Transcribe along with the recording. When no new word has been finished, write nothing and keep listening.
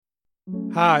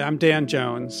Hi, I'm Dan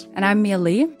Jones. And I'm Mia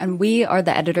Lee, and we are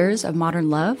the editors of Modern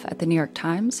Love at the New York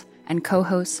Times and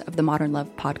co-hosts of the Modern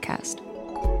Love podcast.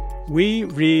 We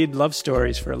read love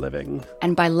stories for a living.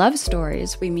 And by love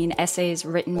stories, we mean essays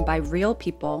written by real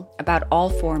people about all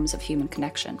forms of human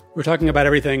connection. We're talking about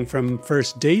everything from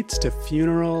first dates to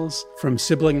funerals, from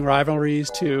sibling rivalries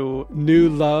to new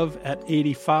love at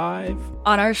 85.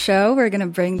 On our show, we're going to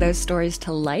bring those stories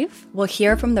to life. We'll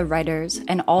hear from the writers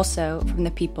and also from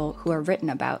the people who are written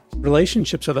about.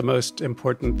 Relationships are the most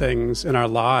important things in our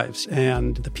lives,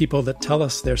 and the people that tell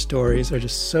us their stories are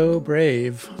just so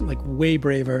brave, like way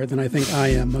braver than I think I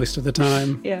am most of the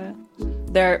time. Yeah.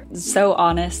 They're so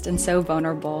honest and so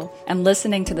vulnerable. And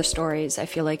listening to the stories, I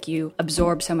feel like you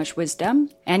absorb so much wisdom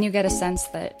and you get a sense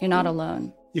that you're not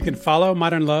alone. You can follow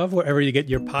Modern Love wherever you get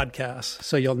your podcasts,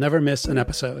 so you'll never miss an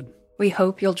episode. We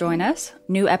hope you'll join us.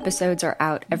 New episodes are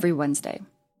out every Wednesday.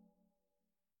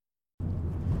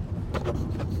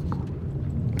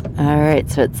 All right,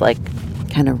 so it's like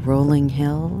kind of rolling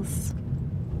hills.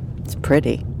 It's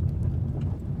pretty.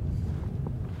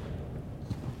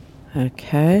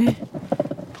 Okay.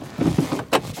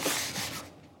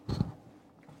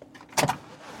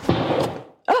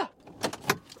 Ah!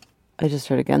 I just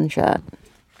heard a gunshot.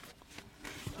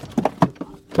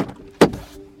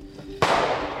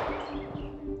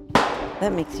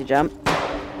 That makes you jump.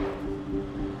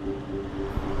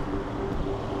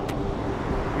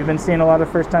 You've been seeing a lot of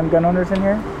first-time gun owners in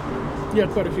here? Yeah,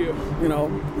 quite a few. You know,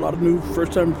 a lot of new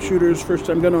first-time shooters,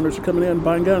 first-time gun owners are coming in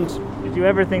buying guns. Did you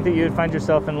ever think that you would find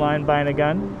yourself in line buying a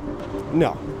gun?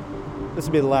 No. This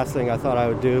would be the last thing I thought I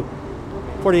would do.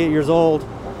 48 years old,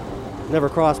 never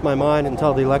crossed my mind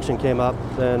until the election came up.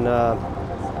 Then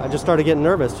I just started getting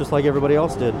nervous, just like everybody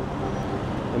else did.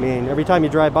 I mean, every time you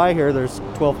drive by here, there's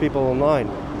 12 people in line.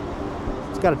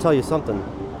 It's got to tell you something.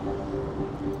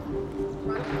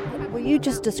 Will you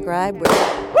just describe what...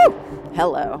 Woo!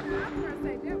 Hello.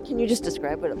 Can you just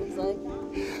describe what it looks like?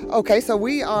 Okay, so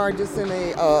we are just in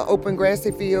a open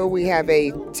grassy field. We have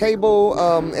a table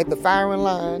at the firing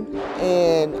line,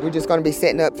 and we're just going to be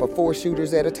setting up for 4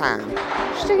 shooters at a time.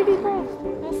 Just take a deep breath.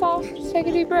 That's all. Just take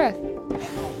a deep breath.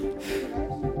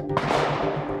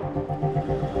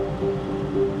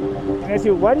 Can I ask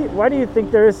you, why do you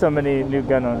think there is so many new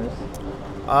gun owners?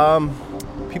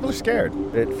 People are scared.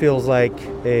 It feels like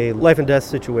a life and death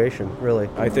situation, really.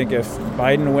 I think if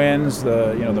Biden wins,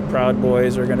 the Proud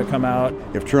Boys are going to come out.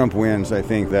 If Trump wins, I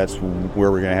think that's where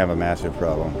we're going to have a massive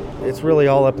problem. It's really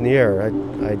all up in the air.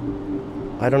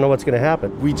 I don't know what's going to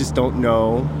happen. We just don't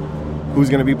know who's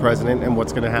going to be president and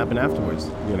what's going to happen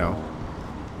afterwards, you know.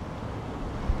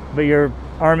 But you're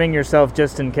arming yourself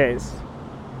just in case.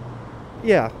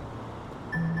 Yeah.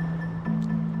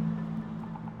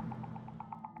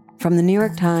 From the New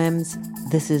York Times,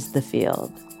 this is The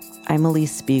Field. I'm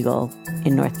Elise Spiegel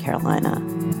in North Carolina.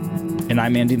 And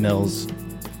I'm Andy Mills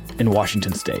in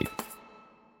Washington State.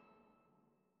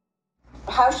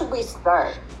 How should we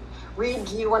start? Reed,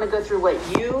 do you want to go through what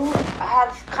you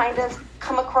have kind of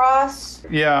come across?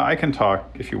 Yeah, I can talk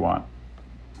if you want.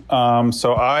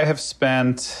 So I have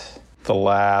spent the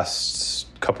last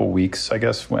couple weeks, I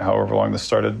guess, however long this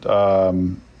started,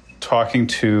 talking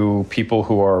to people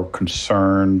who are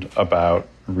concerned about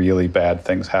really bad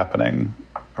things happening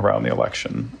around the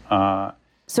election.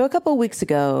 So a couple weeks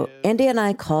ago, Andy and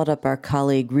I called up our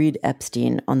colleague Reed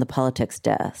Epstein on the politics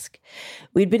desk.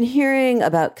 We'd been hearing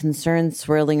about concerns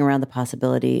swirling around the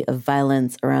possibility of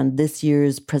violence around this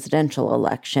year's presidential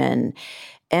election.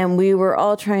 And we were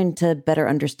all trying to better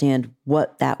understand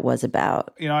what that was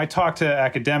about. You know, I talked to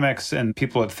academics and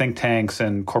people at think tanks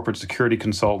and corporate security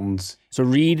consultants. So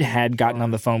Reed had gotten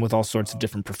on the phone with all sorts of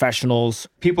different professionals.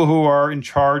 People who are in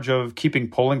charge of keeping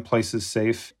polling places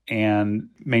safe and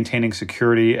maintaining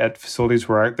security at facilities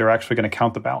where they're actually going to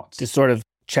count the ballots. To sort of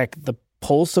check the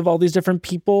pulse of all these different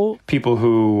people. People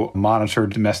who monitor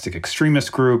domestic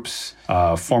extremist groups,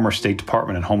 former State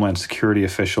Department and Homeland Security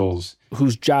officials.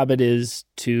 Whose job it is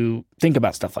to think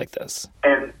about stuff like this.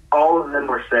 And all of them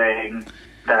were saying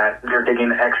that they're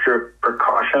taking extra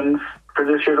precautions for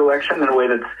this year's election in a way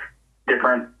that's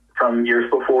different from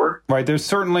years before. Right. There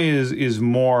certainly is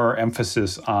more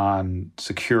emphasis on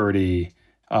security.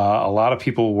 A lot of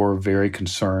people were very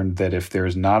concerned that if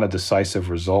there's not a decisive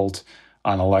result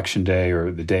on Election Day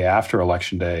or the day after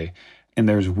Election Day, and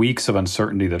there's weeks of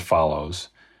uncertainty that follows,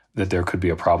 that there could be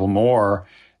a problem, or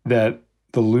that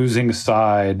the losing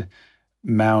side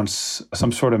mounts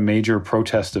some sort of major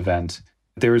protest event.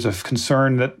 There is a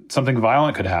concern that something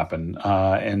violent could happen.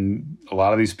 And a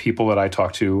lot of these people that I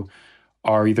talk to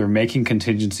are either making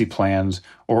contingency plans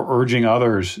or urging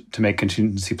others to make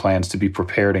contingency plans to be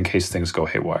prepared in case things go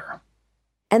haywire.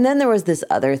 And then there was this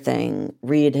other thing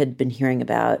Reed had been hearing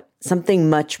about, something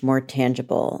much more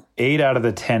tangible. 8 out of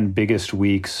the 10 biggest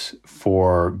weeks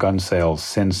for gun sales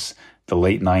since the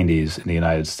late 90s in the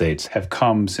United States have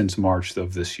come since March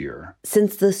of this year.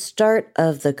 Since the start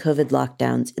of the COVID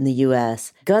lockdowns in the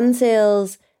U.S., gun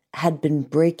sales had been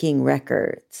breaking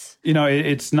records. You know,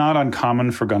 it's not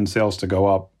uncommon for gun sales to go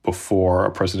up before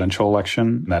a presidential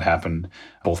election. That happened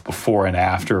both before and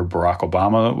after Barack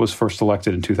Obama was first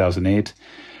elected in 2008.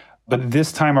 But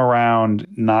this time around,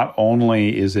 not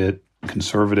only is it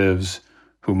conservatives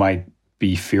who might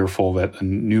be fearful that a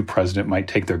new president might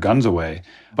take their guns away,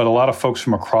 but a lot of folks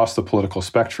from across the political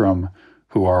spectrum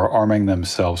who are arming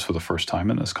themselves for the first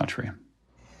time in this country.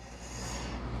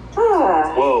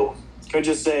 Whoa. Can I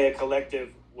just say a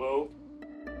collective whoa?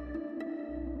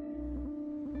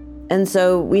 And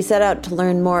so we set out to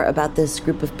learn more about this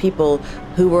group of people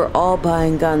who were all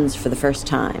buying guns for the first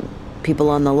time. People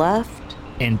on the left.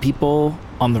 And people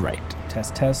on the right.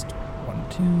 Test, 1,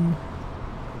 2.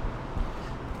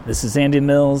 This is Andy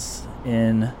Mills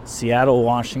in Seattle,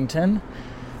 Washington.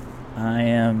 I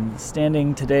am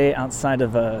standing today outside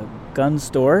of a gun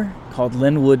store called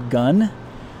Linwood Gun,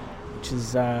 which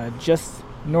is just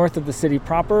north of the city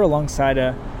proper alongside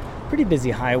a pretty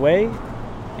busy highway.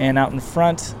 And out in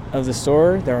front of the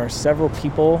store, there are several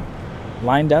people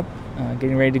lined up,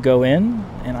 getting ready to go in.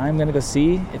 And I'm going to go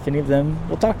see if any of them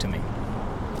will talk to me.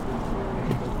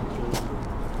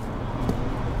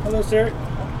 Hello, sir.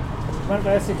 Mind if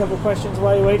I ask you a couple questions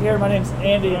while you wait here? My name's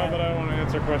Andy. No, but I want to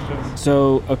answer questions.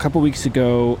 So a couple weeks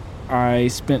ago, I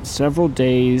spent several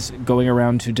days going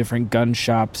around to different gun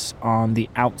shops on the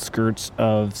outskirts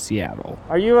of Seattle.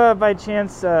 Are you, by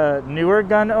chance, newer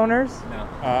gun owners? No.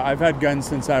 I've had guns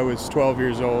since I was 12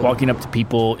 years old. Walking up to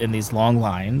people in these long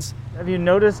lines. Have you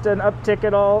noticed an uptick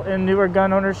at all in newer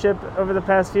gun ownership over the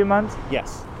past few months?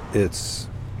 Yes. It's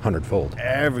 100-fold.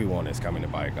 Everyone is coming to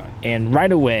buy a gun. And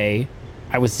right away,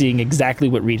 I was seeing exactly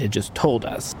what Reed had just told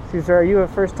us. Excuse me, are you a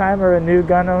first-time or a new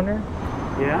gun owner?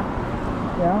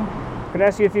 Yeah. Yeah? Could I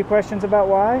ask you a few questions about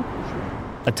why?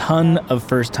 A ton of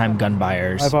first-time gun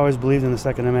buyers. I've always believed in the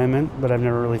Second Amendment, but I've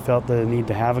never really felt the need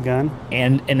to have a gun.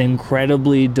 And an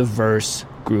incredibly diverse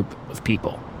group of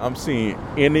people. I'm seeing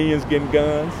Indians getting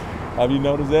guns. Have you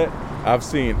noticed that? I've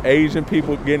seen Asian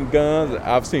people getting guns.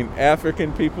 I've seen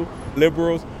African people,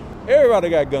 liberals. Everybody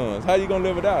got guns. How you gonna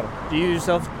live without them? Do you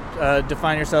yourself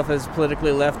define yourself as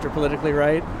politically left or politically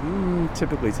right?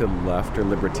 Typically to the left or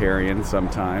libertarian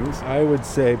sometimes. I would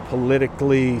say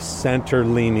politically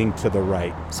center-leaning to the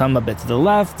right. Some a bit to the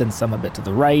left and some a bit to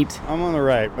the right. I'm on the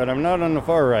right, but I'm not on the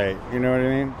far right. You know what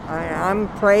I mean? I'm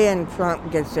praying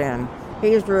Trump gets in.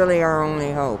 He's really our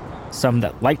only hope. Some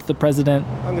that liked the president.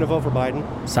 I'm going to vote for Biden.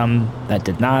 Some that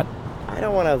did not. I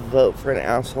don't want to vote for an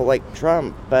asshole like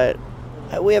Trump, but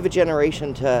we have a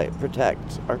generation to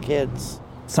protect our kids.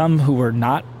 Some who were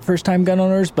not first-time gun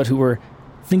owners, but who were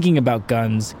thinking about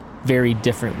guns very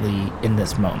differently in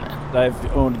this moment.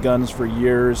 I've owned guns for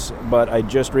years, but I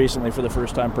just recently, for the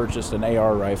first time, purchased an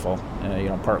AR rifle,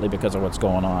 partly because of what's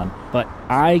going on. But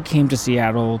I came to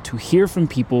Seattle to hear from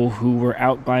people who were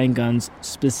out buying guns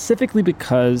specifically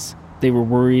because they were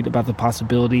worried about the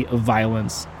possibility of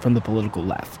violence from the political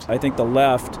left. I think the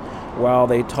left, while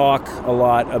they talk a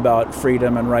lot about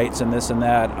freedom and rights and this and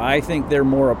that, I think they're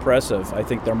more oppressive. I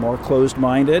think they're more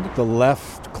closed-minded. The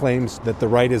left claims that the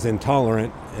right is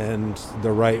intolerant, and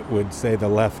the right would say the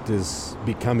left is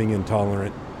becoming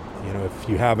intolerant. You know, if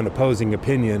you have an opposing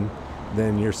opinion,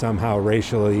 then you're somehow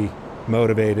racially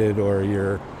motivated or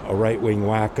you're a right-wing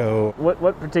wacko.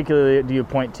 What particularly do you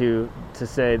point to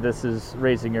say this is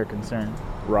raising your concern?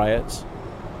 Riots.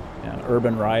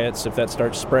 Urban riots. If that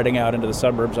starts spreading out into the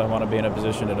suburbs, I want to be in a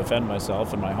position to defend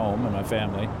myself and my home and my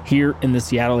family. Here in the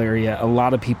Seattle area, a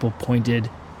lot of people pointed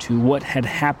to what had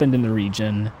happened in the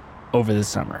region over the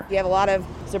summer. You have a lot of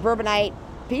suburbanite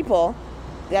people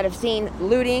that have seen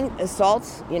looting,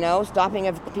 assaults, stopping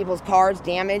of people's cars,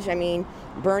 damage,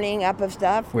 burning up of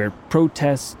stuff. Where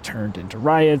protests turned into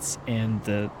riots, and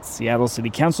the Seattle City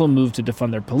Council moved to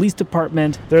defund their police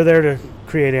department. They're there to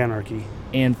create anarchy.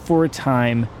 And for a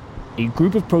time, a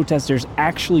group of protesters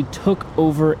actually took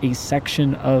over a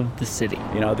section of the city.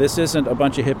 This isn't a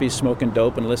bunch of hippies smoking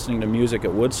dope and listening to music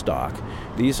at Woodstock.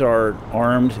 These are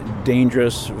armed,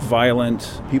 dangerous,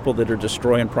 violent people that are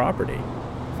destroying property.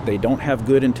 They don't have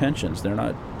good intentions. They're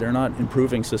not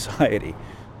improving society.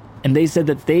 And they said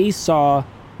that they saw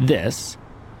this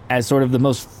as sort of the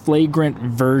most flagrant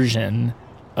version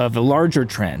of a larger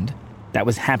trend that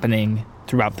was happening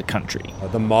throughout the country.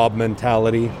 The mob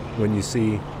mentality, when you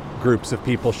see groups of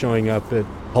people showing up at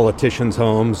politicians'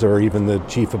 homes or even the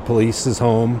chief of police's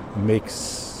home makes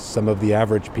some of the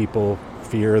average people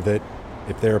fear that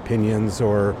if their opinions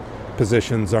or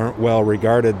positions aren't well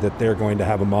regarded, that they're going to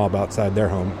have a mob outside their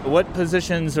home. What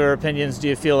positions or opinions do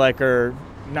you feel like are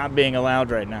not being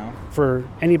allowed right now? For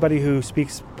anybody who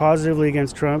speaks positively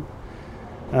against Trump,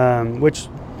 which,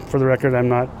 for the record, I'm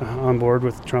not on board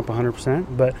with Trump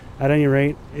 100%, but at any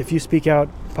rate, if you speak out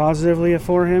positively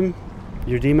for him,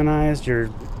 you're demonized, you're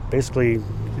basically,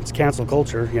 it's cancel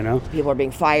culture, you know. People are being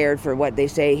fired for what they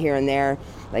say here and there.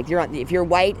 Like, if you're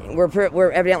white,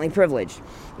 we're evidently privileged,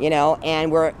 you know,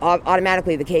 and we're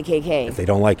automatically the KKK. If they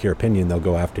don't like your opinion, they'll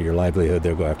go after your livelihood,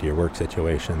 they'll go after your work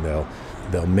situation,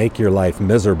 they'll make your life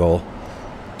miserable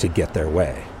to get their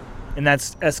way. And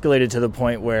that's escalated to the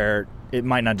point where it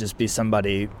might not just be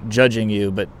somebody judging you,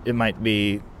 but it might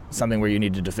be something where you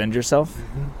need to defend yourself?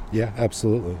 Mm-hmm. Yeah,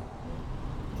 absolutely.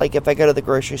 Like if I go to the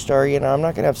grocery store, you know, I'm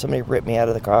not going to have somebody rip me out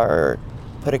of the car or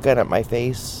put a gun at my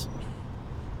face.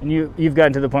 And you've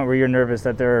gotten to the point where you're nervous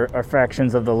that there are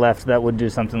fractions of the left that would do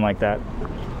something like that?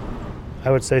 I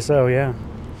would say so, yeah.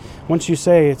 Once you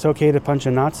say it's okay to punch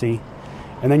a Nazi,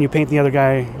 and then you paint the other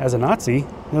guy as a Nazi,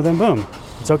 then boom,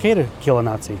 it's okay to kill a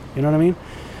Nazi, you know what I mean?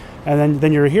 And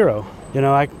then you're a hero. You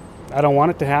know, I don't want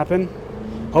it to happen.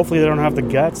 Hopefully they don't have the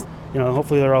guts. You know,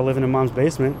 hopefully they're all living in mom's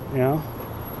basement, you know,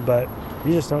 but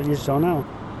you just don't know.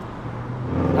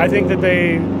 I think that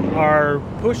they are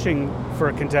pushing for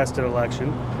a contested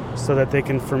election so that they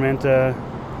can ferment a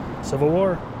civil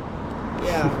war.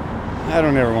 Yeah. I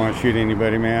don't ever want to shoot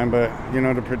anybody, man, but, you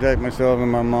know, to protect myself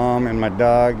and my mom and my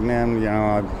dog, man, you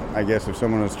know, I guess if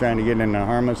someone was trying to get in to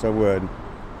harm us, I would.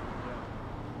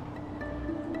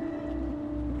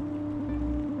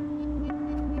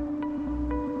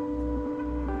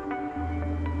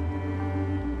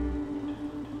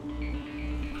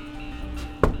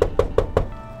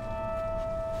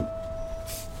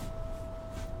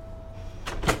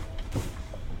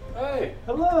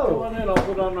 Hello. Come on in. I'll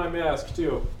put on my mask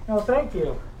too. Oh, thank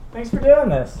you. Thanks for doing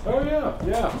this. Oh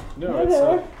yeah.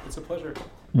 No, it's a pleasure.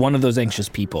 One of those anxious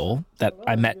people that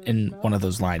I met in one of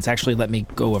those lines actually let me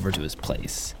go over to his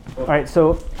place. All right,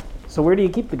 so where do you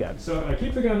keep the gun? So I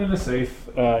keep the gun in a safe.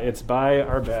 It's by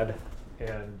our bed.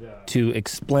 And to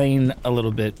explain a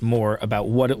little bit more about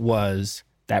what it was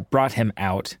that brought him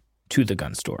out to the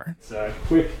gun store. It's a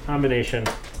quick combination.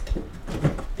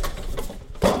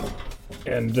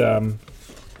 And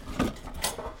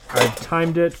I've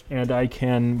timed it, and I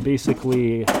can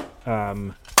basically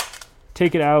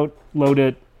take it out, load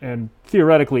it, and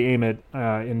theoretically aim it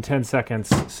in 10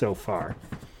 seconds so far.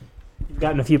 You've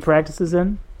gotten a few practices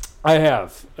in? I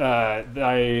have.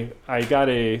 I got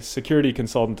a security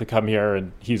consultant to come here,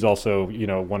 and he's also, you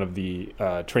know, one of the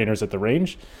trainers at the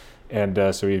range.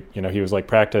 And so he was like,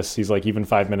 practice. He's like, even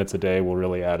 5 minutes a day will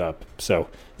really add up. So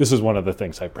this is one of the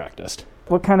things I practiced.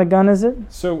 What kind of gun is it?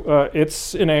 So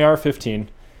it's an AR-15.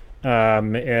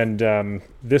 And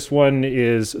this one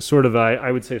is sort of,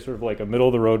 I would say, sort of like a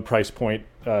middle-of-the-road price point.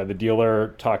 The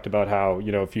dealer talked about how,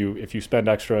 you know, if you spend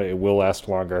extra, it will last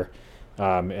longer.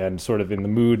 And sort of in the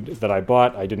mood that I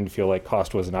bought, I didn't feel like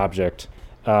cost was an object.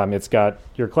 It's got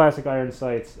your classic iron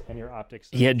sights and your optics.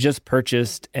 He had just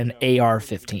purchased an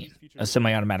AR-15, a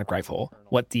semi-automatic rifle,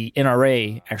 what the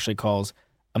NRA actually calls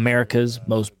America's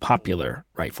most popular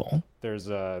rifle. There's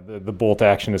the bolt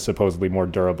action is supposedly more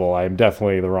durable. I am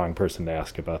definitely the wrong person to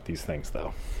ask about these things,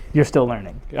 though. You're still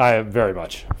learning. I am very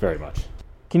much.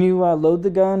 Can you load the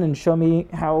gun and show me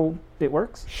how it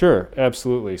works? Sure,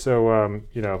 absolutely. So,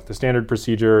 the standard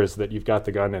procedure is that you've got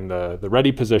the gun in the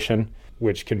ready position,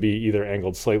 which can be either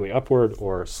angled slightly upward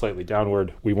or slightly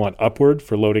downward. We want upward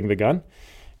for loading the gun.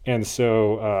 And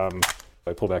so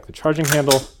I pull back the charging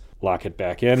handle, lock it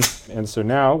back in. And so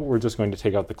now we're just going to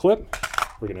take out the clip.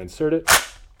 We're going to insert it,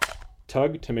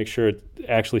 tug to make sure it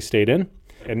actually stayed in.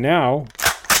 And now,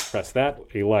 press that.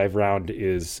 A live round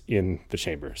is in the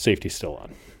chamber. Safety's still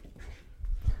on.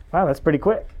 Wow, that's pretty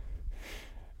quick.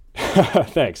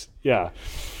 Thanks. Yeah.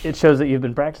 It shows that you've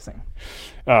been practicing.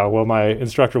 Well, my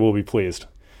instructor will be pleased.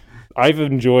 I've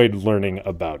enjoyed learning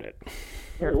about it.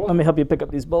 Here, let me help you pick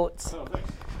up these bullets. Oh,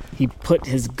 thanks. He put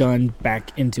his gun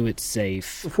back into its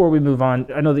safe. Before we move on,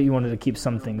 I know that you wanted to keep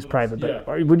some things private, but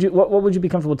what would you be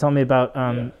comfortable telling me about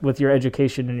with your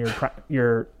education and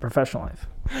your professional life?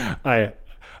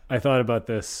 I thought about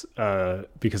this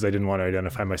because I didn't want to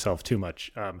identify myself too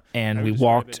much. And we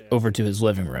walked over to his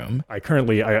living room.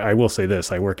 I will say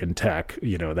this, I work in tech.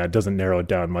 You know, that doesn't narrow it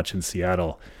down much in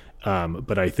Seattle.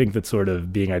 But I think that sort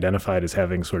of being identified as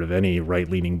having sort of any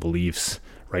right-leaning beliefs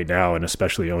right now, and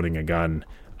especially owning a gun,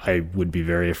 I would be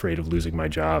very afraid of losing my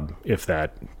job if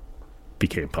that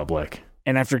became public.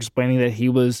 And after explaining that he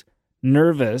was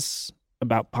nervous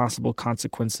about possible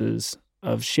consequences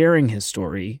of sharing his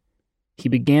story, he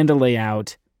began to lay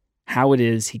out how it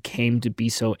is he came to be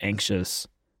so anxious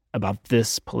about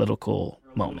this political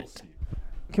moment.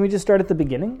 Can we just start at the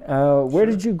beginning? Where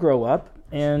did you grow up,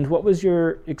 and what was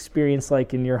your experience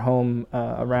like in your home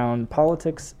around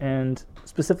politics and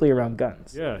specifically around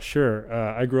guns? Yeah, sure.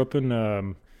 I grew up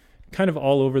in kind of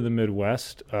all over the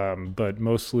Midwest, but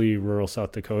mostly rural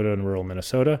South Dakota and rural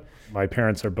Minnesota. My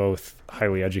parents are both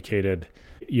highly educated,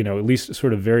 at least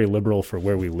sort of very liberal for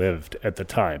where we lived at the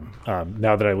time.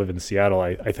 Now that I live in Seattle,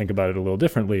 I think about it a little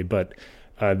differently, but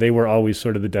they were always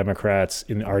sort of the Democrats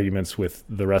in arguments with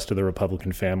the rest of the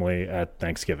Republican family at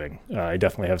Thanksgiving. I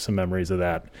definitely have some memories of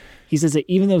that. He says that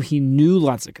even though he knew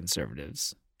lots of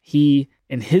conservatives, he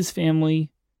and his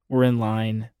family were in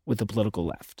line with the political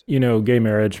left. Gay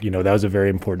marriage, that was a very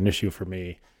important issue for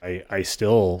me. I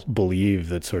still believe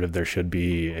that sort of there should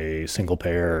be a single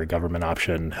payer government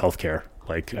option healthcare.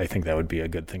 I think that would be a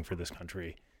good thing for this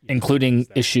country. Including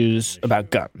issues about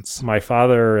guns. My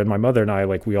father and my mother and I,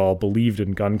 we all believed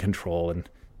in gun control. And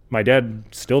my dad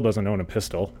still doesn't own a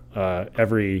pistol.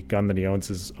 Every gun that he owns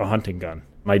is a hunting gun.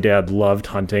 My dad loved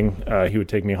hunting. He would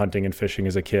take me hunting and fishing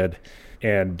as a kid.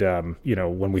 And,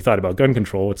 when we thought about gun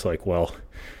control, it's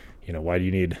why do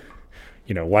you need,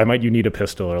 why might you need a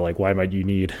pistol? Or why might you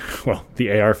need,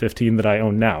 the AR-15 that I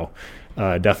own now?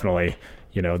 Definitely,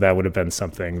 that would have been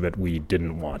something that we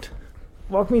didn't want.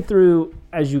 Walk me through,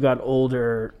 as you got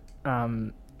older,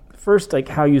 first,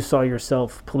 how you saw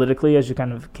yourself politically as you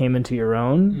kind of came into your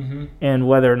own, and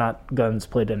whether or not guns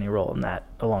played any role in that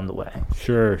along the way.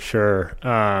 Sure.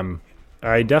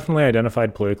 I definitely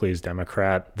identified politically as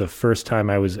Democrat. The first time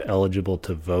I was eligible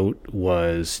to vote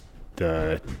was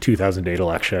the 2008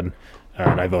 election,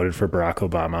 and I voted for Barack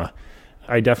Obama.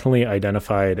 I definitely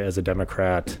identified as a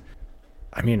Democrat.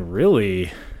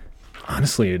 Really,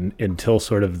 honestly, until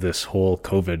sort of this whole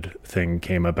COVID thing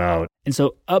came about. And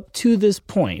so up to this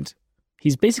point,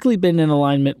 he's basically been in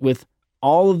alignment with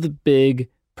all of the big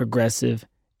progressive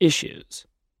issues.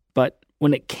 But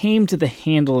when it came to the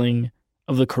handling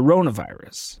of the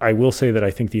coronavirus, I will say that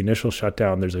I think the initial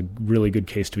shutdown, there's a really good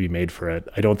case to be made for it.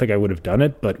 I don't think I would have done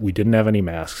it, but we didn't have any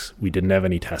masks. We didn't have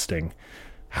any testing.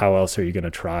 How else are you going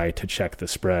to try to check the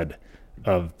spread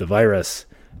of the virus?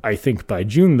 I think by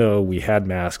June, though, we had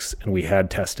masks and we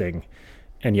had testing,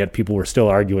 and yet people were still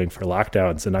arguing for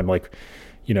lockdowns. And I'm like,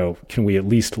 can we at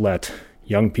least let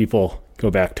young people go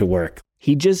back to work?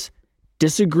 He just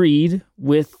disagreed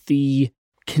with the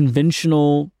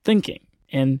conventional thinking,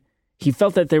 and he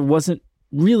felt that there wasn't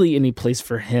really any place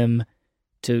for him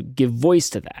to give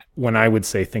voice to that. When I would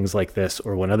say things like this,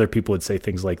 or when other people would say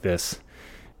things like this,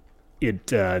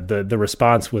 the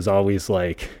response was always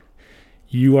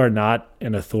you are not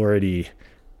an authority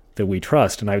that we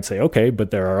trust. And I would say, okay,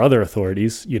 but there are other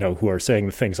authorities, who are saying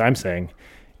the things I'm saying.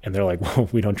 And they're like, well,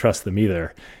 we don't trust them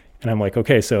either. And I'm like,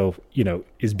 okay, so,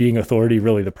 is being authority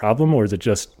really the problem, or is it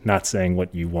just not saying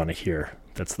what you want to hear?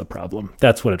 That's the problem.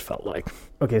 That's what it felt like.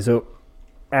 Okay, so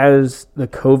as the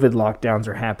COVID lockdowns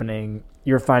are happening,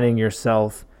 you're finding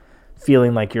yourself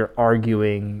feeling like you're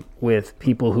arguing with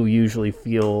people who usually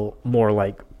feel more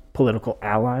like political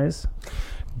allies?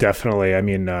 Definitely. I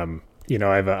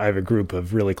have a group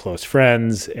of really close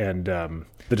friends, and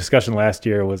the discussion last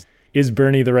year was, is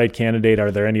Bernie the right candidate?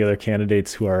 Are there any other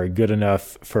candidates who are good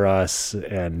enough for us?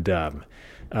 And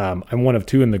I'm one of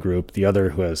two in the group. The other,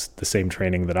 who has the same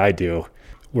training that I do,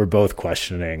 we're both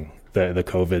questioning the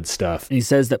COVID stuff. And he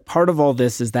says that part of all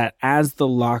this is that as the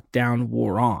lockdown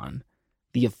wore on,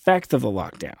 the effect of the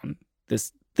lockdown,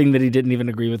 this thing that he didn't even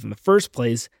agree with in the first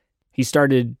place, he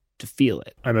started to feel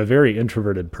it. I'm a very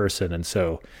introverted person, and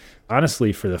so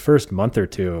honestly, for the first month or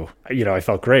two, I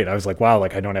felt great. I was like, wow, I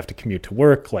don't have to commute to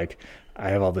work. I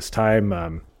have all this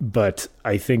time. But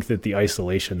I think that the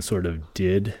isolation sort of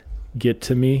did get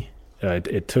to me.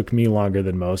 It took me longer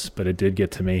than most, but it did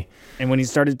get to me. And when he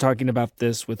started talking about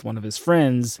this with one of his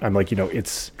friends, I'm like,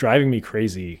 it's driving me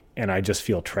crazy, and I just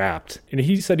feel trapped. And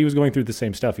he said he was going through the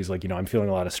same stuff. He's like, I'm feeling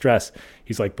a lot of stress.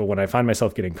 He's like, but when I find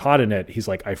myself getting caught in it, he's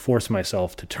like, I force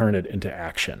myself to turn it into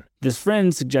action. This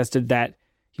friend suggested that,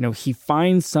 he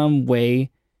finds some way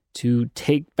to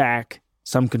take back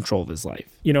some control of his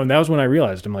life. And that was when I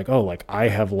realized, I'm like, oh, I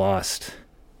have lost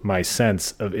my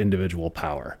sense of individual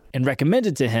power. And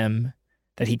recommended to him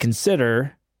that he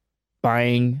consider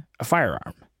buying a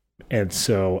firearm. And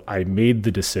so I made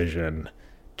the decision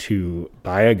to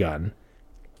buy a gun.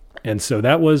 And so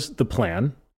that was the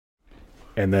plan.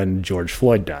 And then George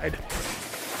Floyd died.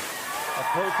 A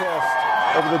protest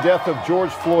over the death of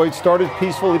George Floyd started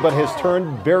peacefully but has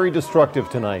turned very destructive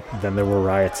tonight. Then there were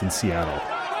riots in Seattle.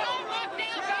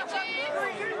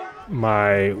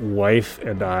 My wife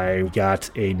and I got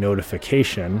a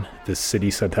notification. The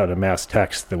city sent out a mass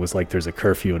text that was like, there's a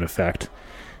curfew in effect.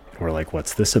 And we're like,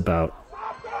 what's this about?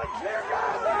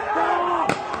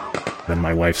 Then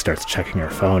my wife starts checking her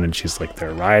phone and she's like,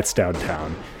 there are riots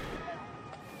downtown.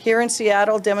 Here in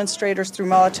Seattle, demonstrators threw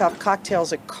Molotov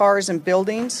cocktails at cars and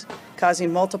buildings,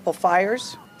 causing multiple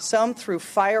fires. Some threw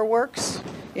fireworks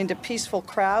into peaceful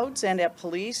crowds and at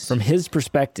police. From his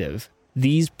perspective,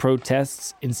 these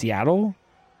protests in Seattle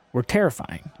were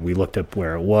terrifying. We looked up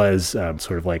where it was,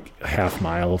 sort of like a half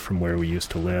mile from where we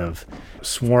used to live.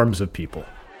 Swarms of people.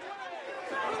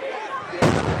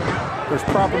 There's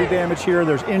property damage here.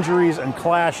 There's injuries and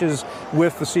clashes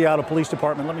with the Seattle Police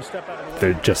Department. Let me step out of the way.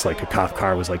 They're just like a cop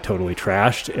car was like totally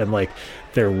trashed. And like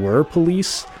there were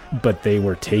police, but they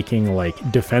were taking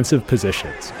like defensive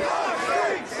positions.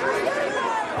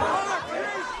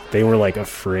 They were like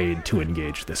afraid to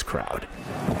engage this crowd.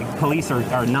 Police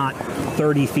are not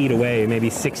 30 feet away, maybe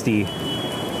 60,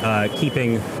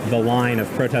 keeping the line of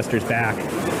protesters back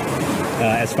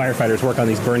as firefighters work on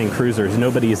these burning cruisers.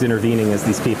 Nobody is intervening as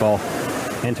these people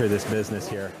enter this business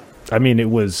here. I mean, it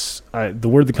was, the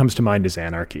word that comes to mind is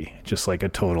anarchy, just like a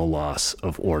total loss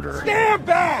of order. Stand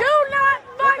back! Do not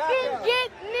fucking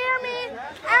get near me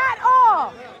at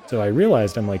all! So I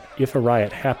realized, I'm like, if a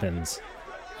riot happens,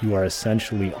 you are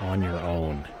essentially on your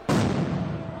own.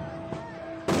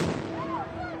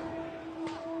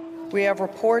 We have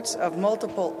reports of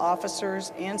multiple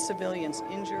officers and civilians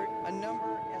injured. A number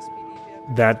of SPD...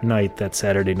 That night, that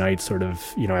Saturday night, sort of,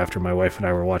 you know, after my wife and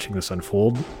I were watching this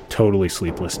unfold, totally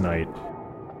sleepless night.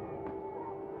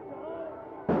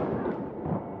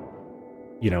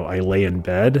 You know, I lay in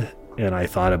bed and I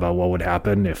thought about what would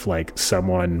happen if like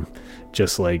someone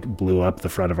just like blew up the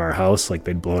front of our house, like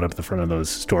they'd blown up the front of those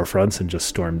storefronts and just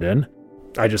stormed in.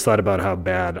 I just thought about how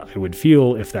bad I would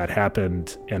feel if that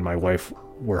happened and my wife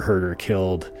were hurt or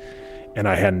killed and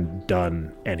I hadn't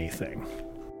done anything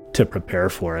to prepare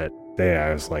for it.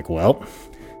 I was like, well,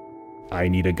 I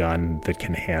need a gun that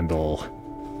can handle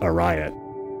a riot.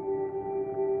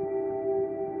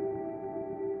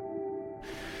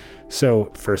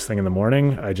 So first thing in the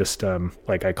morning, I just,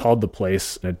 I called the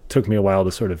place. And it took me a while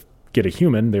to sort of get a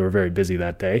human. They were very busy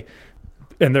that day.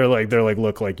 And they're like,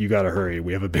 look, like, you got to hurry.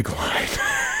 We have a big line.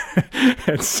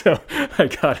 And so I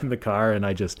got in the car and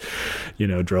I just,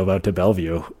 drove out to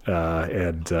Bellevue.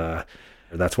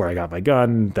 That's where I got my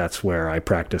gun. That's where I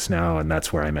practice now. And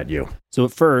that's where I met you. So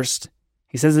at first,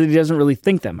 he says that he doesn't really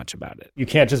think that much about it. You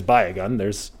can't just buy a gun.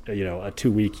 There's,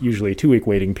 usually a 2-week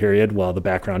waiting period while the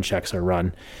background checks are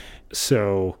run.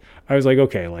 So I was like,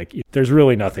 okay, like there's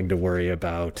really nothing to worry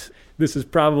about. This is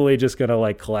probably just going to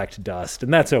like collect dust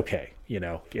and that's okay.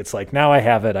 It's like, now I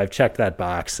have it. I've checked that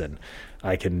box and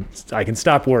I can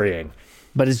stop worrying.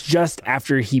 But it's just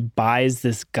after he buys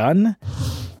this gun.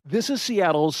 This is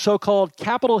Seattle's so-called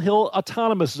Capitol Hill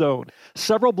Autonomous Zone.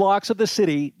 Several blocks of the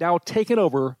city now taken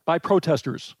over by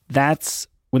protesters. That's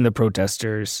when the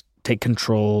protesters take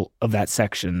control of that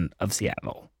section of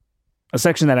Seattle. A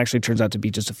section that actually turns out to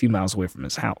be just a few miles away from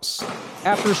his house.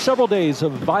 After several days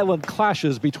of violent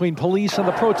clashes between police and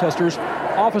the protesters,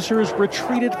 officers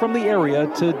retreated from the area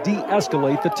to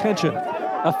de-escalate the tension,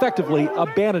 effectively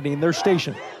abandoning their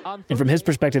station. And from his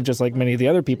perspective, just like many of the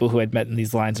other people who had met in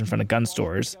these lines in front of gun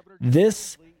stores,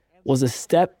 this was a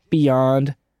step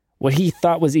beyond what he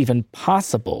thought was even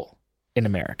possible in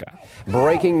America.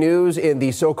 Breaking news in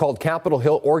the so-called Capitol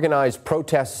Hill organized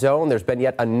protest zone. There's been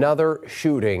yet another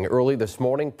shooting early this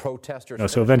morning.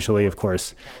 Protesters. So eventually, of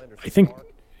course, I think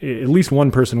at least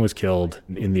one person was killed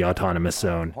in the autonomous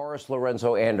zone. Horace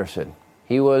Lorenzo Anderson.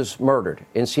 He was murdered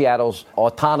in Seattle's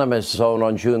autonomous zone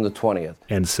on June the 20th.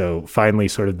 And so finally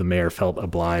sort of the mayor felt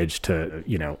obliged to,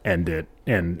 end it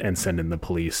and send in the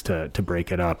police to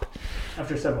break it up.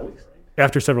 After several weeks.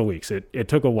 After several weeks. It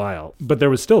took a while. But there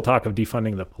was still talk of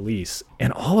defunding the police.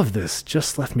 And all of this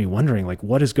just left me wondering, like,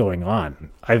 what is going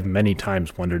on? I've many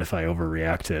times wondered if I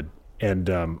overreacted. And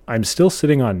I'm still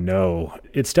sitting on no.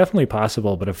 It's definitely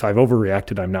possible, but if I've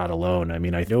overreacted, I'm not alone. I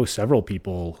mean, I know several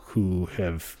people who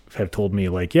have told me,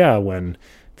 like, yeah, when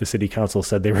the city council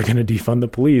said they were going to defund the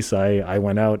police, I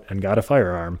went out and got a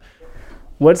firearm.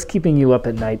 What's keeping you up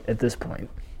at night at this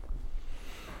point?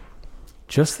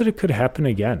 Just that it could happen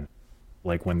again.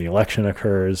 Like when the election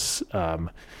occurs,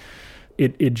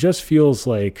 it just feels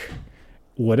like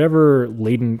whatever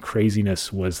latent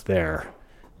craziness was there,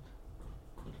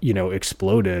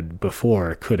 exploded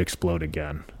before, could explode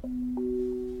again.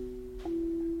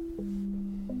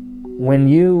 When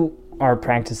you are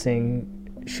practicing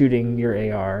shooting your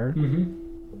AR,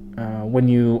 when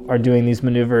you are doing these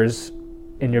maneuvers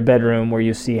in your bedroom where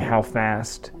you see how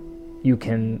fast you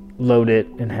can load it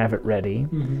and have it ready,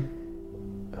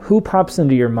 who pops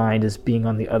into your mind as being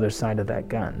on the other side of that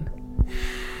gun?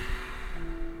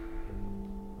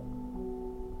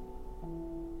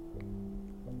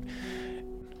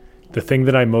 The thing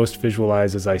that I most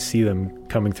visualize is I see them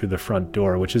coming through the front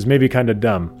door, which is maybe kind of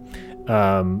dumb.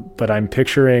 But I'm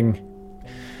picturing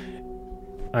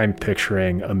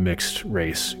a mixed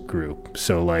race group.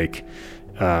 So like,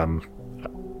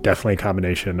 definitely a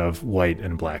combination of white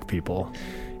and black people.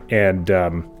 And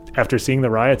after seeing the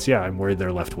riots, yeah, I'm worried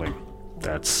they're left wing.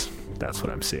 That's what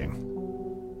I'm seeing.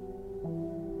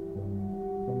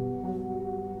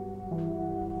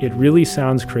 It really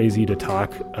sounds crazy to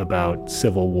talk about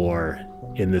civil war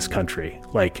in this country.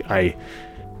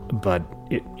 But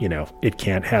it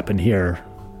can't happen here.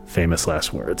 Famous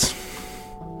last words.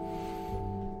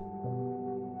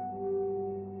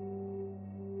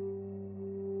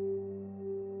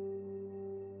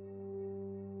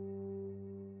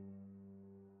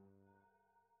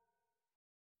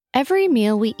 Every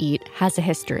meal we eat has a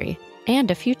history and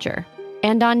a future.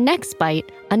 And on Next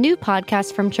Bite, a new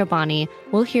podcast from Chobani,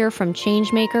 we'll hear from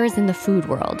changemakers in the food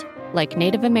world, like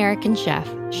Native American chef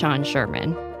Sean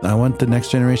Sherman. I want the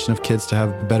next generation of kids to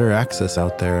have better access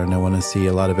out there, and I want to see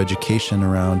a lot of education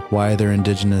around why their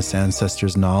indigenous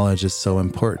ancestors' knowledge is so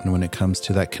important when it comes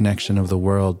to that connection of the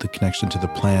world, the connection to the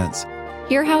plants.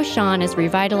 Hear how Sean is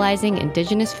revitalizing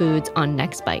indigenous foods on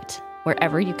Next Bite,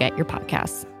 wherever you get your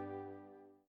podcasts.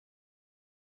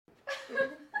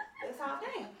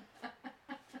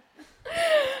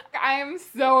 I am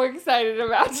so excited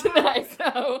about tonight.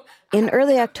 In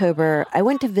early October, I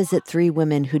went to visit 3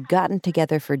 women who'd gotten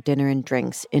together for dinner and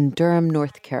drinks in Durham,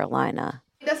 North Carolina.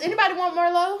 Does anybody want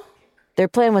Merlot? Their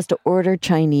plan was to order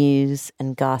Chinese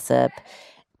and gossip,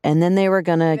 and then they were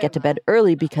going to get to bed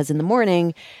early because in the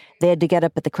morning, they had to get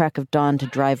up at the crack of dawn to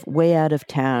drive way out of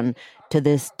town to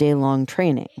this day-long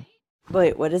training.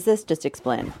 Wait, what is this? Just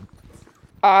explain.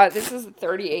 This is a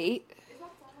 .38.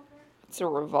 It's a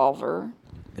revolver.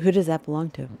 Who does that belong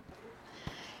to?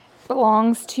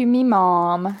 Belongs to me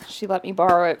mom. She let me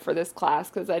borrow it for this class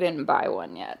because I didn't buy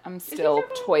one yet. I'm still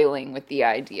toiling with the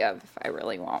idea of if I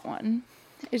really want one.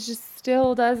 It just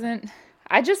still doesn't...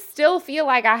 I just still feel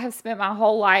like I have spent my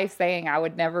whole life saying I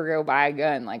would never go buy a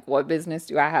gun. Like, what business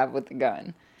do I have with a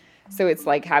gun? So it's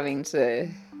like having to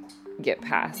get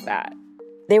past that.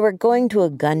 They were going to a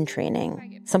gun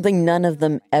training, something none of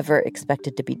them ever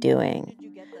expected to be doing.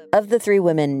 Of the 3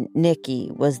 women,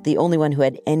 Nikki was the only one who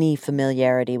had any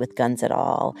familiarity with guns at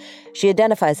all. She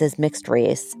identifies as mixed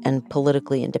race and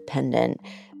politically independent,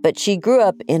 but she grew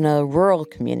up in a rural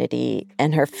community,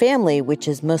 and her family, which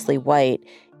is mostly white,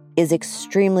 is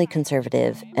extremely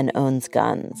conservative and owns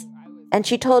guns. And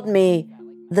she told me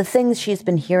the things she's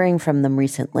been hearing from them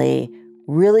recently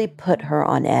really put her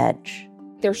on edge.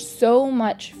 There's so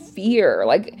much fear.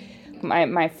 Like,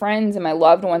 my friends and my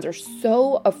loved ones are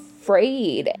so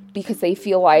afraid because they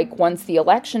feel like once the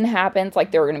election happens,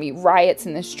 like there are going to be riots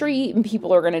in the street and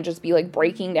people are going to just be like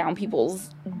breaking down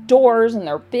people's doors and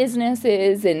their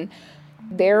businesses, and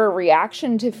their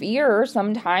reaction to fear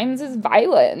sometimes is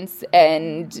violence,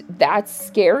 and that's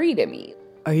scary to me.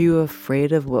 Are you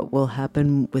afraid of what will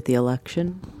happen with the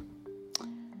election?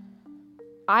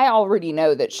 I already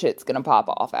know that shit's gonna pop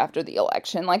off after the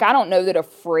election. Like, I don't know that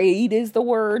afraid is the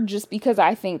word, just because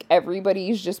I think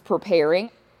everybody's just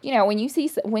preparing. You know, when you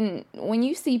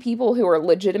see people who are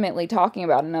legitimately talking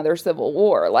about another civil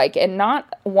war, like, and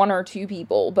not 1 or 2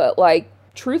 people, but like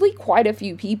truly quite a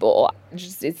few people,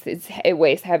 just it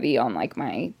weighs heavy on like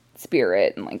my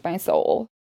spirit and like my soul.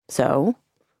 So,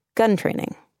 gun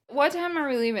training. What time are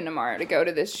we leaving tomorrow to go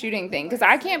to this shooting thing? Because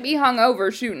I can't be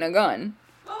hungover shooting a gun.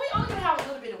 Well, we only gonna have a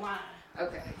little bit of wine.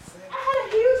 Okay. I had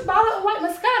a huge bottle of white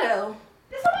Moscato.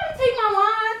 Did somebody take my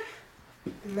wine?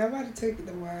 Nobody took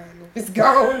the wine. It's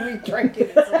gone. We drank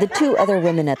it. The 2 other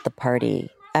women at the party,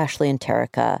 Ashley and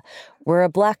Terica, were a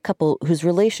black couple whose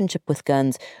relationship with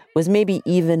guns was maybe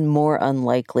even more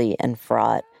unlikely and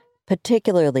fraught,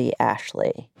 particularly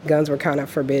Ashley. Guns were kind of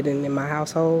forbidden in my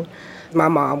household. My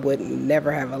mom would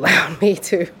never have allowed me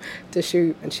to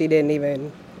shoot, and she didn't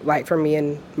even like for me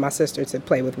and my sister to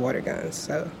play with water guns.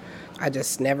 So I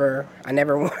just never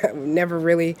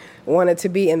really wanted to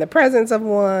be in the presence of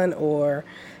one or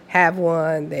have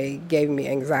one. They gave me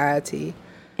anxiety.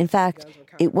 In fact,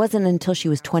 it wasn't until she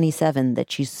was 27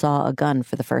 that she saw a gun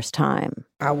for the first time.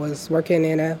 I was working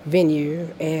in a venue,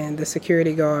 and the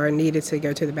security guard needed to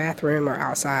go to the bathroom or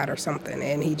outside or something,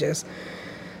 and he just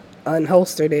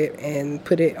unholstered it and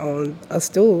put it on a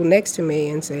stool next to me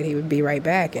and said he would be right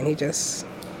back, and he just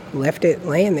left it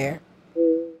laying there.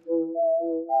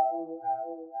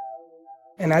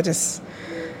 And I just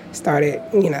started,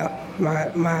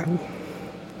 my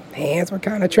hands were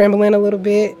kind of trembling a little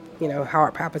bit,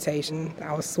 heart palpitation.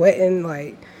 I was sweating,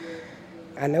 like,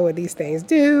 I know what these things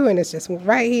do, and it's just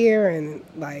right here, and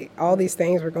like all these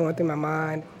things were going through my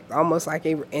mind, almost like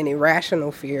an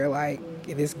irrational fear, like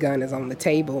this gun is on the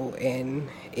table and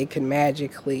it could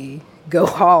magically go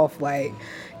off. Like,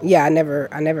 yeah, I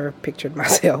never pictured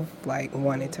myself like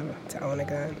wanting to own a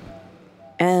gun.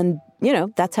 And,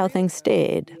 that's how things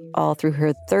stayed all through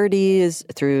her 30s,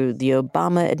 through the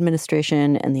Obama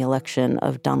administration and the election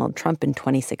of Donald Trump in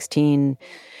 2016.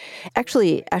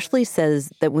 Actually, Ashley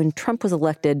says that when Trump was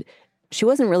elected, she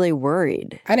wasn't really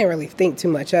worried. I didn't really think too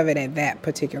much of it at that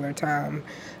particular time.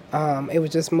 It was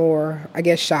just more, I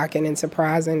guess, shocking and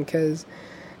surprising because,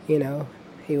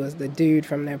 he was the dude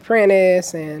from The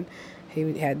Apprentice, and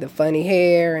he had the funny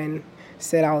hair and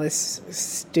said all this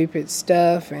stupid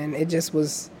stuff, and it just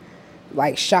was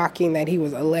like shocking that he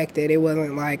was elected. It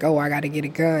wasn't like, oh, I got to get a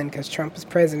gun because Trump is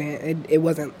president. It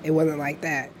wasn't like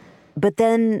that. But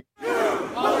then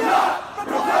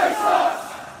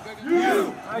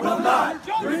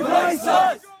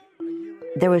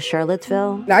there was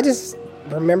Charlottesville. I just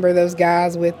remember those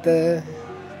guys with the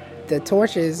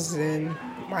torches and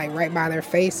like right by their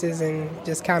faces and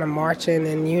just kind of marching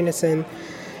in unison,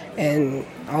 and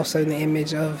also the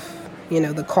image of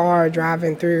the car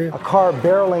driving through. A car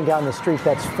barreling down the street.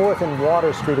 That's 4th and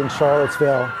Water Street in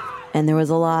Charlottesville. And there was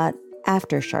a lot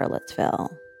after Charlottesville.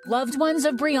 Loved ones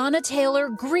of Breonna Taylor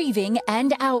grieving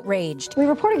and outraged. We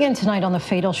report again tonight on the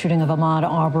fatal shooting of Ahmaud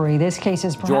Arbery. This case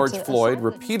is George Floyd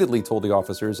repeatedly told the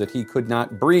officers that he could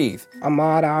not breathe.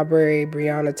 Ahmaud Arbery,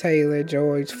 Breonna Taylor,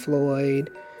 George Floyd.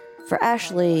 For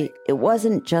Ashley, it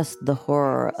wasn't just the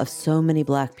horror of so many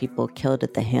Black people killed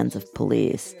at the hands of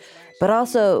police, but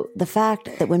also the fact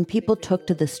that when people took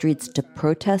to the streets to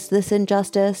protest this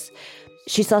injustice,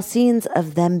 she saw scenes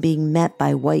of them being met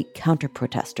by white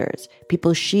counter-protesters,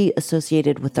 people she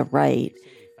associated with the right,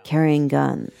 carrying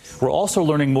guns. We're also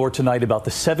learning more tonight about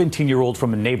the 17-year-old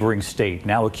from a neighboring state,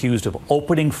 now accused of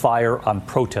opening fire on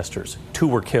protesters. 2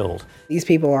 were killed. These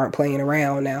people aren't playing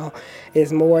around now.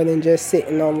 It's more than just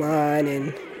sitting online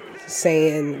and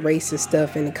saying racist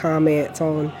stuff in the comments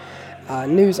on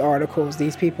news articles.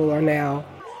 These people are now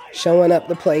showing up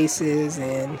to places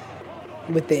and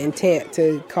with the intent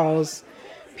to cause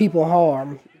people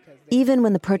harm. Even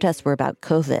when the protests were about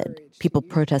COVID, people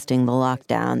protesting the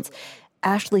lockdowns,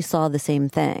 Ashley saw the same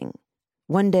thing.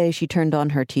 One day she turned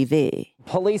on her TV.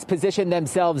 Police positioned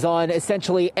themselves on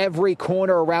essentially every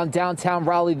corner around downtown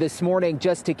Raleigh this morning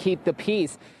just to keep the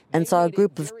peace. And saw a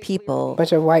group of people, a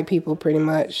bunch of white people pretty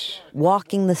much,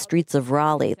 walking the streets of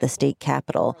Raleigh, the state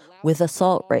capital, with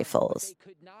assault rifles.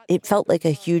 It felt like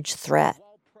a huge threat.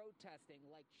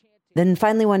 Then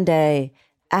finally one day,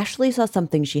 Ashley saw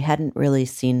something she hadn't really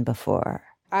seen before.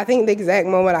 I think the exact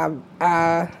moment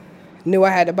I knew I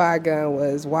had to buy a gun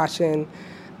was watching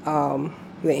the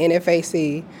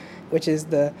NFAC, which is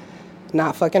the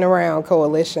Not Fucking Around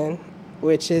Coalition,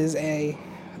 which is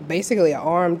basically an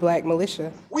armed Black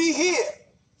militia. We here.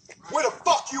 Where the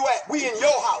fuck you at? We in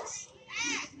your house.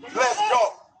 Let's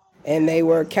go. And they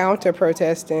were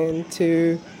counter-protesting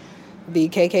to the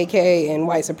KKK and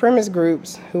white supremacist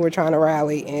groups who were trying to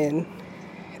rally in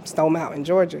Stone Mountain,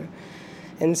 Georgia.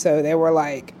 And so there were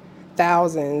like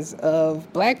thousands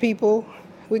of Black people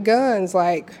with guns,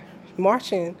 like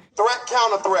marching. Threat,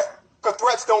 counter threat, because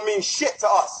threats don't mean shit to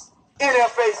us.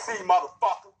 NFAC,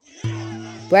 motherfucker.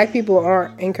 Black people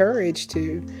aren't encouraged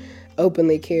to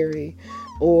openly carry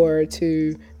or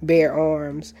to bear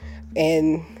arms.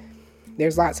 And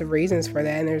there's lots of reasons for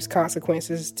that, and there's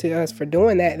consequences to us for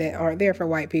doing that aren't there for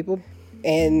white people.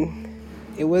 And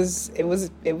it was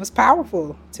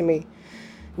powerful to me.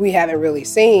 We haven't really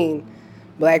seen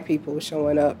Black people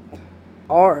showing up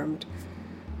armed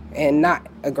and not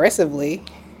aggressively,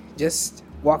 just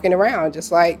walking around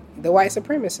just like the white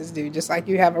supremacists do, just like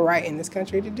you have a right in this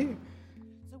country to do.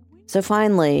 So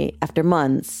finally, after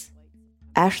months,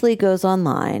 Ashley goes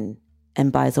online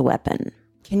and buys a weapon.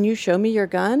 Can you show me your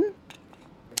gun?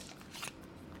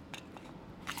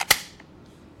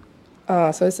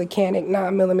 So it's a Canik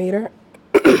 9mm.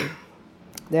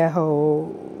 That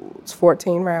holds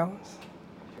 14 rounds.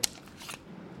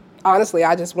 Honestly,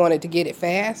 I just wanted to get it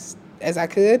fast as I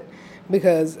could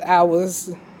because I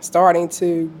was starting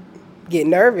to get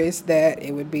nervous that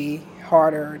it would be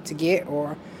harder to get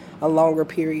or a longer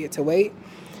period to wait.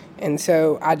 And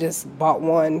so I just bought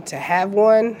one to have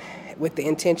one with the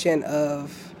intention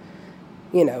of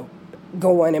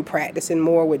going and practicing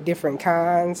more with different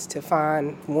kinds to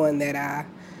find one that I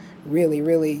really,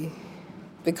 really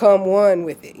become one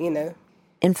with it,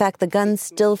 In fact, the gun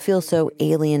still feels so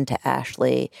alien to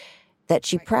Ashley that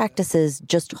she practices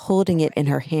just holding it in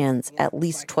her hands at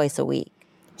least twice a week.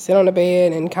 Sit on the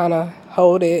bed and kind of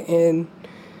hold it and,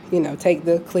 take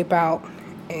the clip out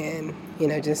and,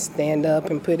 just stand up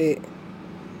and put it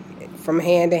from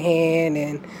hand to hand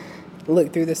and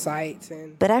look through the sights.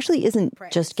 But Ashley isn't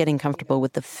just getting comfortable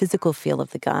with the physical feel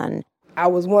of the gun. I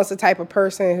was once the type of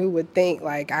person who would think,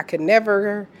 like, I could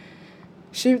never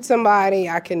shoot somebody,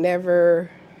 I could never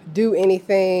do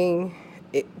anything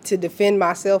to defend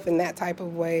myself in that type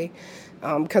of way,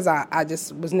 because I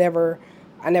just was never,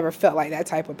 I never felt like that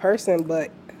type of person.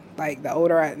 But, like, the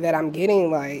older that I'm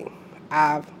getting, like,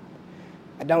 I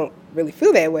don't really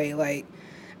feel that way. Like,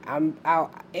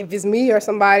 if it's me or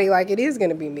somebody, like, it is going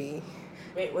to be me.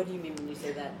 Wait, what do you mean when you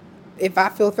say that? If I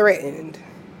feel threatened,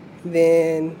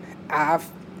 then I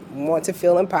want to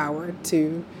feel empowered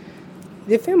to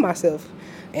defend myself.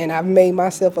 And I've made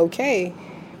myself okay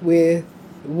with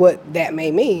what that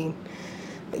may mean.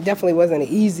 It definitely wasn't an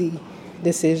easy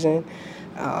decision,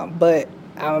 but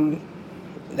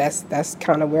that's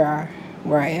kind of where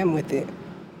I am with it.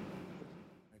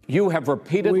 You have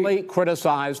repeatedly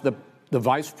criticized the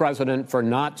vice president for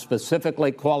not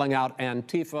specifically calling out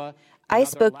Antifa. I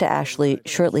spoke to Ashley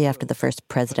shortly after the first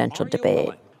presidential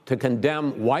debate. To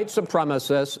condemn white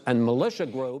supremacists and militia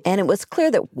groups. And it was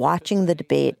clear that watching the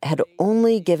debate had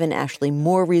only given Ashley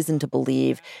more reason to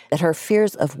believe that her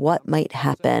fears of what might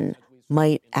happen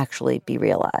might actually be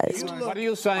realized. What are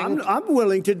you saying? I'm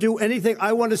willing to do anything.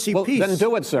 I want to see peace. Then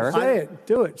do it, sir. Say it.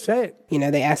 Do it. Say it.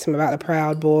 They asked him about the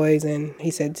Proud Boys, and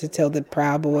he said to tell the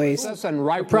Proud Boys.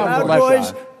 Proud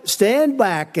Boys, stand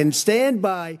back and stand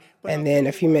by. And then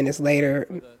a few minutes later,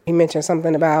 he mentioned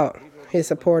something about his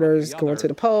supporters going to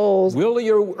the polls. Will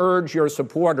you urge your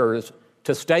supporters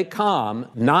to stay calm,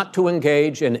 not to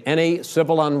engage in any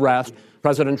civil unrest?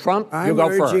 President Trump, you go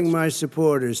first. I'm urging my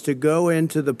supporters to go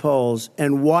into the polls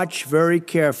and watch very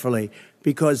carefully,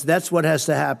 because that's what has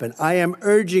to happen. I am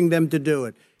urging them to do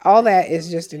it. All that is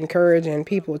just encouraging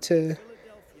people to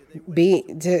be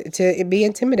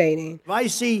intimidating. If I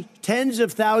see tens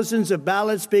of thousands of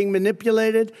ballots being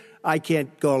manipulated, I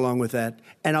can't go along with that.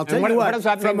 And I'll tell you what, does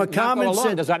that from mean, a common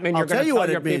sense, does that mean you're going to tell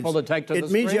your people to take to the street?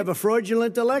 It means you have a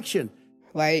fraudulent election.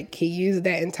 Like, he used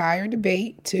that entire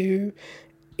debate to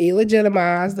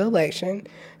illegitimize the election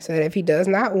so that if he does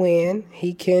not win,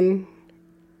 he can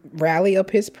rally up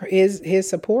his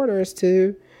supporters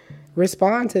to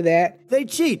respond to that. They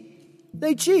cheat.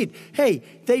 Hey,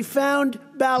 they found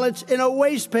ballots in a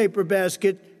waste paper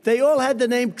basket. They all had the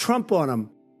name Trump on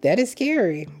them. That is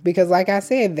scary because, like I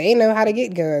said, they know how to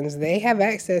get guns. They have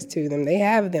access to them. They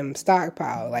have them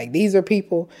stockpiled. Like, these are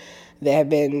people that have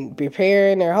been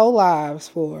preparing their whole lives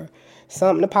for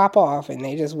something to pop off, and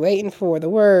they just waiting for the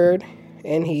word.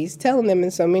 And he's telling them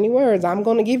in so many words, I'm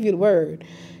going to give you the word.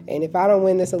 And if I don't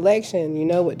win this election, you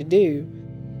know what to do.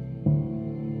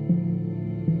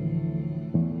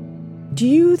 Do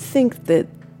you think that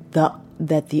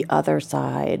the other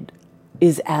side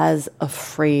is as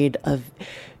afraid of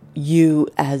you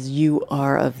as you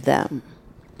are of them?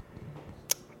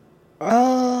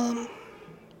 I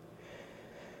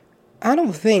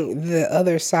don't think the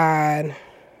other side.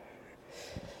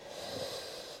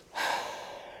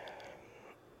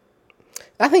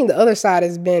 I think the other side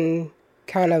has been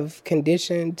kind of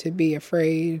conditioned to be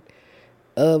afraid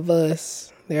of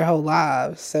us their whole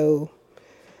lives. So,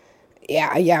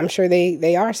 yeah, I'm sure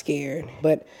they are scared,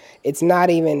 but it's not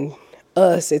even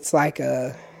us. It's like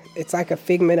a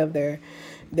figment of their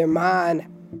mind.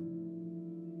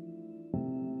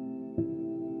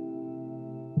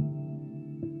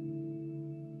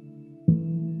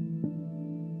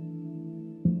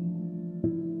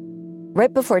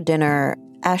 Right before dinner,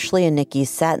 Ashley and Nikki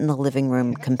sat in the living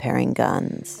room comparing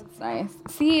guns. That's nice.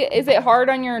 See, is it hard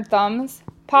on your thumbs?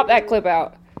 Pop that clip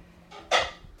out.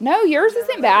 No, yours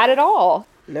isn't bad at all.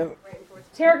 No.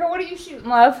 Terica, what are you shooting,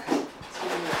 love?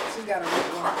 She's got a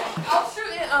red one. I'll shoot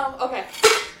it, okay.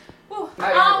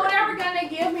 Whatever gun they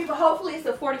give me, but hopefully it's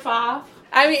a 45.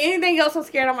 I mean, anything else, I'm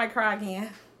scared I might cry again.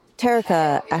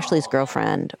 Terica, Ashley's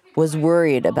girlfriend, was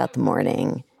worried about the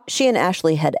morning. She and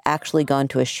Ashley had actually gone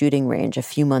to a shooting range a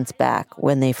few months back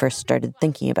when they first started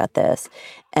thinking about this,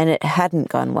 and it hadn't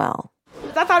gone well.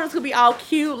 I thought it was going to be all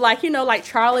cute, like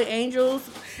Charlie Angels,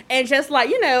 and just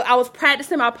I was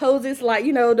practicing my poses,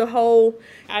 the whole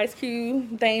Ice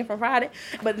Cube thing from Friday.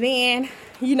 But then,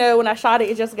 when I shot it,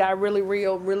 it just got really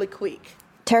real, really quick.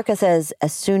 Terica says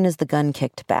as soon as the gun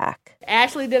kicked back.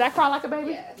 Ashley, did I cry like a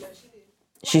baby? Yeah, no, she did.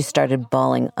 She started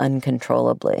bawling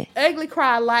uncontrollably. Ugly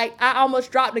cry, like I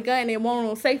almost dropped the gun and went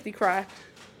on safety cry.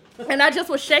 And I just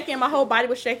was shaking. My whole body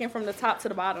was shaking from the top to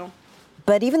the bottom.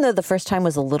 But even though the first time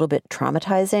was a little bit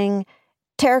traumatizing,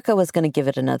 Terica was going to give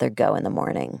it another go in the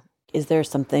morning. Is there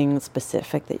something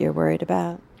specific that you're worried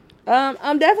about?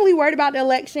 I'm definitely worried about the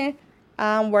election.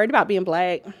 I'm worried about being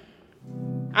black.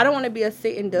 I don't want to be a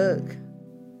sitting duck.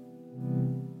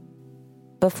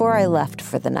 Before I left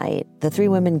for the night, the three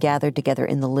women gathered together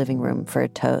in the living room for a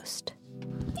toast.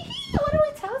 What are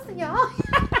we toasting, y'all?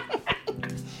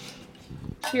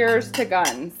 Cheers to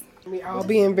guns. We all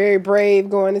being very brave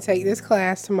going to take this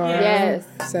class tomorrow. Yes.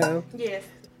 So. Yes.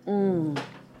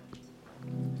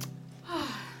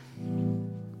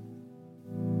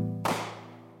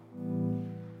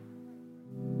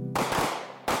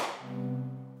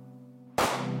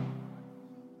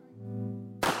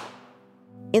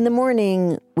 In the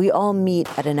morning, we all meet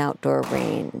at an outdoor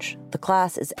range. The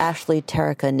class is Ashley,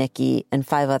 Terica, Nikki, and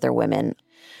 5 other women.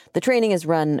 The training is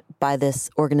run by this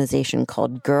organization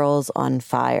called Girls on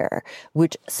Fire,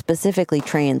 which specifically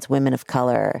trains women of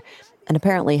color and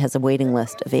apparently has a waiting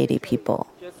list of 80 people.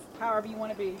 However you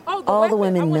want to be. All the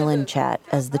women mill and chat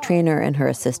as the trainer and her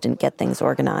assistant get things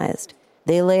organized.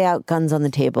 They lay out guns on the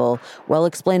table while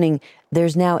explaining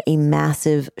there's now a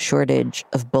massive shortage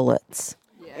of bullets.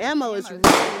 Ammo is really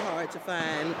hard to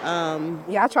find.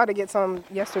 I tried to get some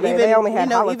yesterday. They only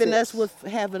had even us with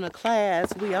having a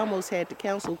class, we almost had to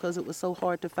cancel because it was so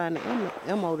hard to find the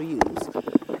ammo to use.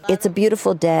 It's a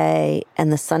beautiful day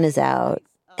and the sun is out,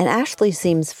 and Ashley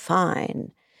seems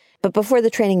fine. But before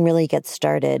the training really gets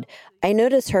started, I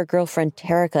notice her girlfriend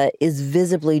Terica is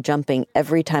visibly jumping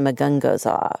every time a gun goes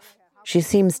off. She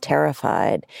seems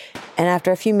terrified, and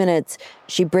after a few minutes,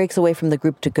 she breaks away from the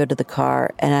group to go to the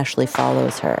car, and Ashley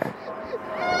follows her.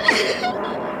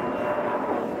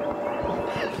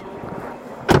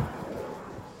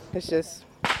 It's just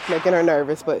making her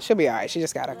nervous, but she'll be all right. She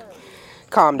just got to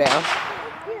calm down.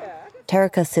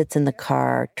 Terica sits in the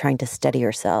car, trying to steady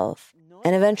herself,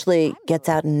 and eventually gets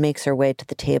out and makes her way to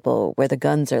the table where the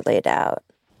guns are laid out.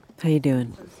 How you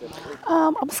doing?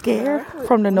 I'm scared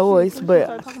from the noise,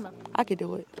 but I can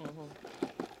do it.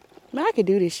 Man, I can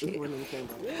do this shit.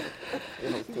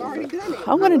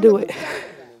 I'm going to do it.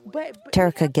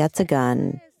 Terica gets a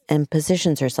gun and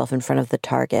positions herself in front of the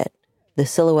target, the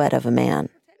silhouette of a man.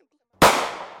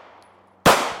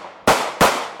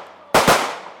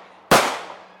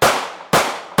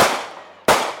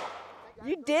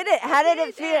 You did it. How did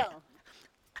it feel?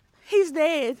 He's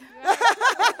dead.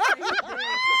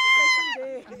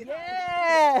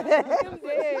 Yeah.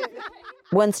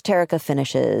 Once Terica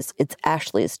finishes, it's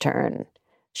Ashley's turn.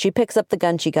 She picks up the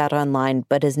gun she got online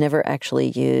but has never actually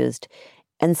used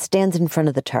and stands in front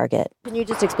of the target. Can you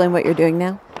just explain what you're doing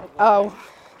now? Oh,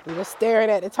 I'm just staring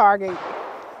at the target,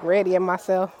 readying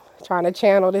myself, trying to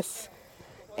channel this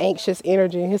anxious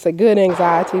energy. It's a good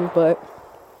anxiety, but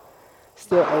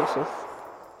still anxious.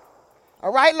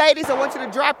 All right, ladies, I want you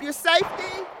to drop your safety.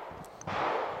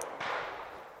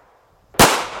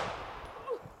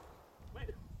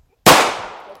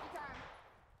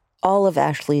 All of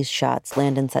Ashley's shots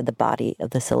land inside the body of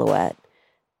the silhouette.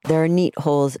 There are neat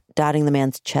holes dotting the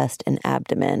man's chest and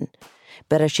abdomen.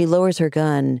 But as she lowers her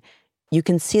gun, you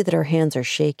can see that her hands are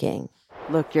shaking.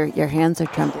 Look, your hands are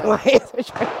trembling. My hands are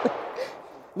trembling.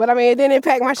 But I mean, it didn't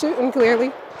impact my shooting,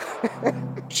 clearly.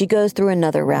 She goes through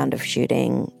another round of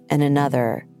shooting and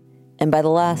another. And by the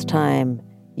last time,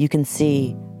 you can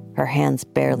see her hands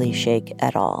barely shake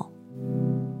at all.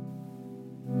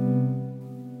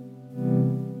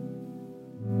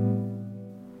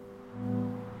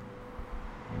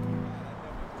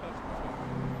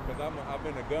 I've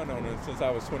been a gun owner since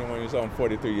I was 21 years old. I'm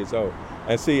 43 years old.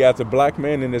 And see, as a black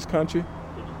man in this country,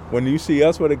 when you see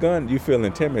us with a gun, you feel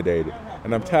intimidated.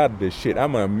 And I'm tired of this shit.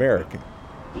 I'm an American.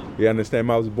 You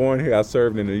understand? I was born here. I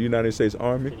served in the United States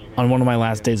Army. On one of my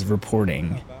last days of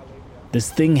reporting, this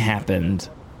thing happened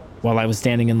while I was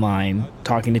standing in line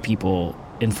talking to people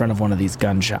in front of one of these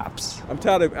gun shops.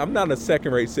 I'm not a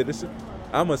second-rate citizen.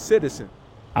 I'm a citizen.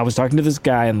 I was talking to this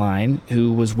guy in line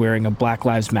who was wearing a Black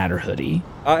Lives Matter hoodie.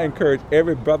 I encourage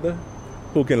every brother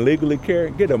who can legally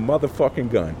carry, get a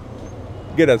motherfucking gun.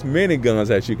 Get as many guns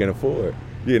as you can afford,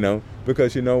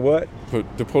 because you know what?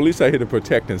 The police are here to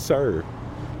protect and serve,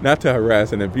 not to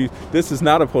harass and abuse. This is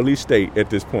not a police state at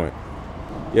this point.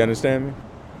 You understand me?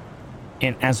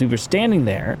 And as we were standing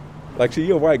there... Like, see,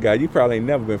 you're a white guy. You probably ain't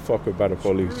never been fucked with by the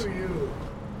police.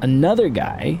 Another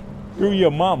guy... Screw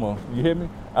your mama. You hear me?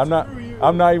 I'm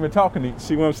not even talking to you.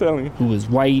 See what I'm telling you? Who was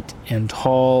white and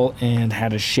tall and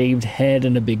had a shaved head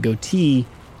and a big goatee.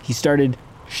 He started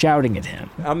shouting at him.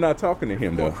 I'm not talking to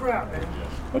him, though. Oh, crap, man.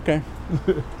 Okay.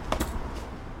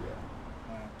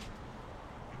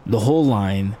 The whole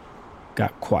line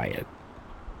got quiet.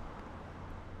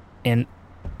 And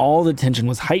all the tension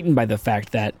was heightened by the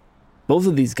fact that both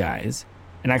of these guys,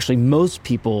 and actually most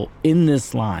people in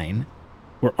this line,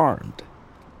 were armed.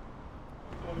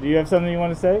 Do you have something you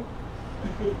want to say?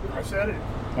 I said it.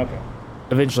 Okay.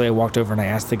 Eventually, I walked over and I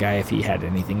asked the guy if he had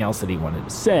anything else that he wanted to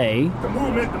say. The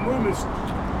movement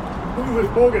is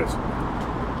bogus.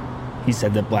 He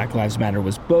said that Black Lives Matter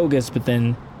was bogus, but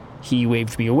then he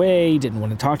waved me away, didn't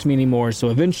want to talk to me anymore. So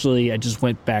eventually, I just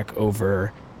went back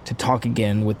over to talk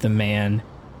again with the man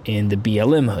in the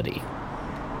BLM hoodie.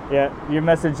 Yeah, your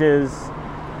message is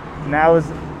now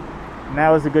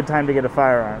is a good time to get a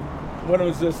firearm. What I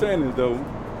was just saying is, though,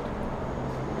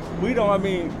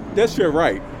 that's your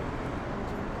right.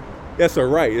 That's a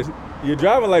right. Your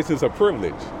driving license is a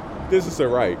privilege. This is a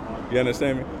right. You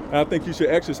understand me? And I think you should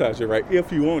exercise your right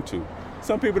if you want to.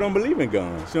 Some people don't believe in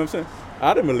guns. You know what I'm saying?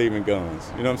 I didn't believe in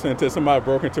guns. You know what I'm saying? Until somebody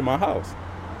broke into my house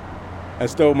and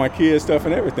stole my kids' stuff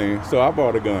and everything. So I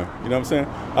bought a gun. You know what I'm saying?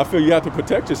 I feel you have to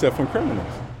protect yourself from criminals.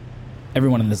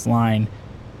 Everyone in this line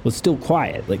was still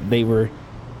quiet. Like, they were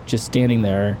just standing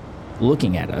there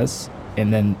looking at us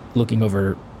and then looking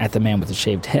over at the man with the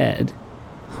shaved head.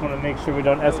 Just want to make sure we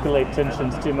don't escalate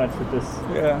tensions too much with this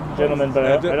gentleman,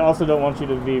 but I also don't want you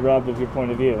to be robbed of your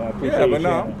point of view. I appreciate you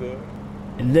sharing it.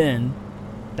 And then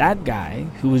that guy,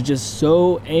 who was just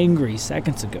so angry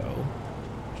seconds ago,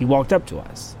 he walked up to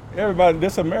us. Everybody,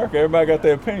 this America, everybody got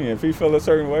their opinion. If you feel a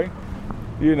certain way,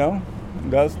 you know,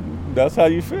 that's how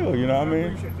you feel, you know what I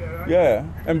mean? Yeah.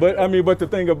 But the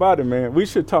thing about it, man, we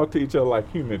should talk to each other like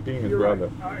human beings,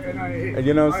 brother. And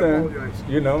you know what I'm saying? Apologize.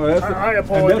 You know, I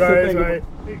apologize.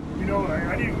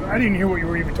 I didn't hear what you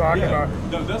were even talking about.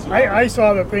 No, that's what I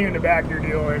saw the thing in the back of your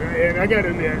deal, and I got to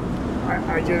admit,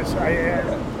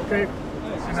 okay,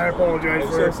 and I apologize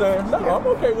for it. No, I'm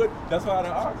okay with it. That's why I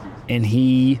don't argue. And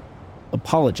he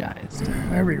apologized.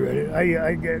 I regret it.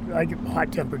 I get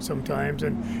hot-tempered sometimes,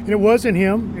 and it wasn't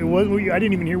him. I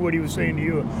didn't even hear what he was saying to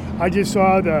you. I just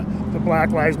saw the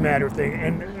Black Lives Matter thing,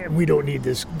 and we don't need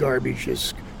this garbage,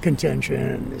 this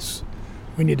contention.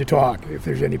 We need to talk if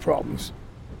there's any problems.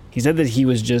 He said that he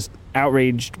was just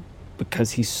outraged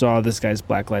because he saw this guy's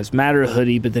Black Lives Matter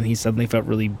hoodie, but then he suddenly felt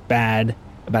really bad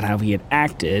about how he had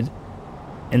acted.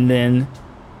 And then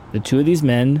the two of these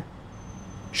men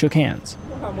shook hands. You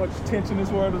know how much tension this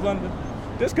world is under?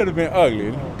 This could have been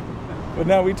ugly, but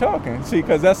now we talking. See,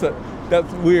 because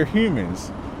we're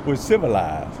humans. We're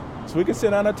civilized. So we can sit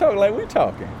down and talk like we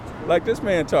talking. Like this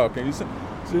man talking. You see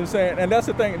what I'm saying? And that's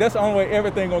the thing. That's the only way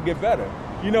everything gonna get better.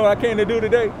 You know what I came to do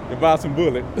today? To buy some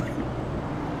bullets.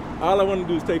 All I want to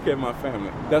do is take care of my family.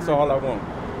 That's all I want.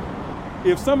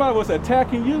 If somebody was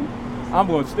attacking you, I'm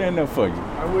going to stand up for you.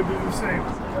 I would do the same.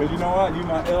 Because you know what? You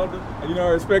my elder. And you know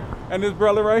I respect. And this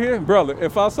brother right here, brother,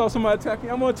 if I saw somebody attacking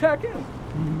you, I'm going to attack him.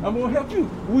 I'm going to help you.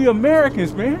 We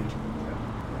Americans, man.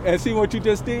 And see what you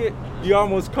just did? You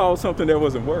almost called something that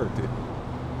wasn't worth it.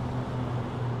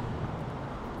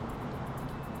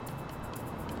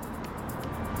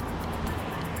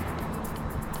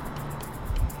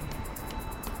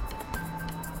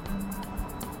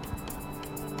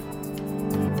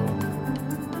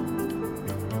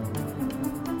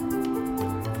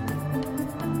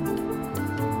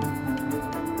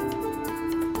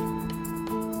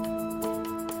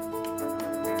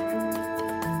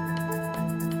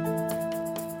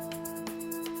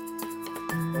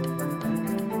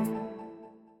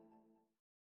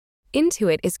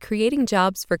 Intuit is creating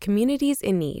jobs for communities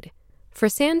in need. For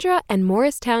Sandra and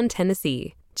Morristown,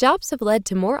 Tennessee, jobs have led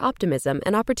to more optimism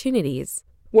and opportunities.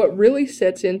 What really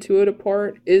sets Intuit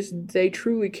apart is they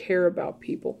truly care about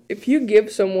people. If you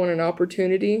give someone an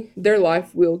opportunity, their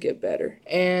life will get better.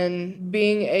 And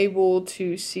being able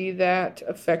to see that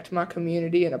affect my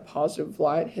community in a positive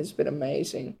light has been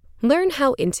amazing. Learn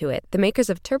how Intuit, the makers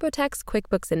of TurboTax,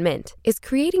 QuickBooks, and Mint, is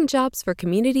creating jobs for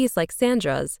communities like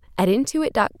Sandra's at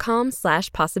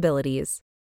intuit.com/possibilities.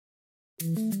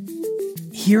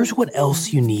 Here's what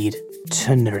else you need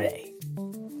to know today.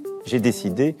 J'ai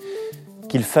décidé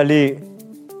qu'il fallait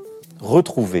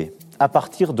retrouver, à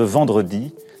partir de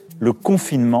vendredi, le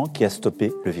confinement qui a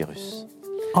stoppé le virus.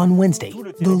 On Wednesday,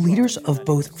 the leaders of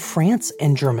both France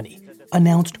and Germany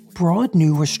announced broad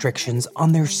new restrictions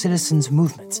on their citizens'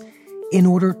 movements in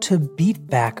order to beat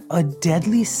back a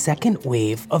deadly second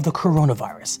wave of the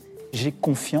coronavirus. J'ai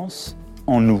confiance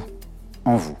en nous,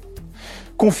 en vous.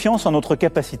 Confiance en notre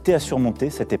capacité à surmonter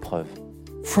cette épreuve.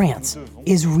 France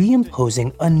is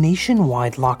reimposing a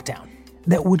nationwide lockdown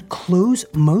that would close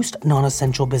most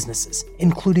non-essential businesses,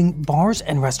 including bars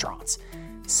and restaurants,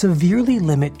 severely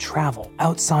limit travel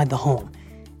outside the home,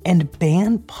 and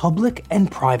ban public and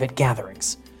private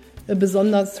gatherings.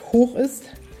 Besonders hoch ist.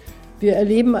 Wir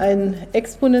erleben einen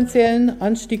exponentiellen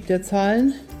Anstieg der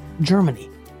Zahlen. Germany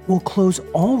will close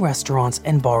all restaurants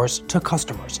and bars to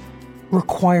customers,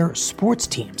 require sports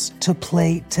teams to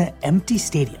play to empty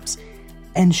stadiums,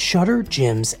 and shutter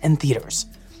gyms and theaters.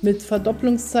 Mit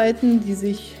Verdopplungszeiten, die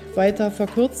sich weiter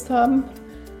verkürzt haben.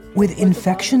 With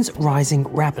infections rising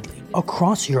rapidly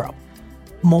across Europe,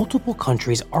 multiple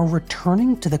countries are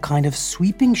returning to the kind of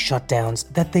sweeping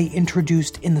shutdowns that they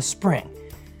introduced in the spring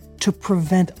to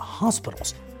prevent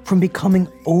hospitals from becoming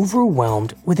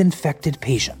overwhelmed with infected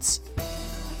patients.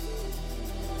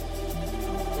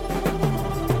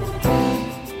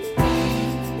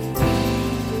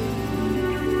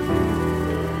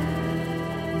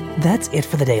 That's it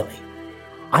for the Daily.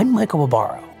 I'm Michael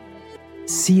Barbaro.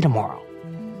 See you tomorrow.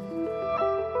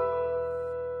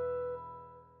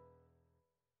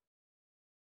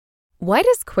 Why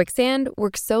does quicksand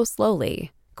work so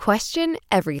slowly? Question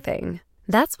everything.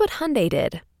 That's what Hyundai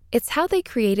did. It's how they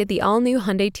created the all-new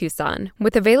Hyundai Tucson,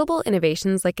 with available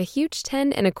innovations like a huge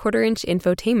 10.25-inch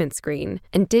infotainment screen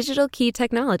and digital key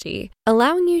technology,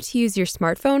 allowing you to use your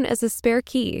smartphone as a spare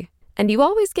key. And you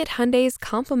always get Hyundai's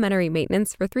complimentary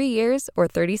maintenance for 3 years or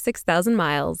 36,000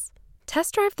 miles.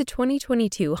 Test drive the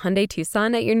 2022 Hyundai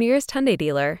Tucson at your nearest Hyundai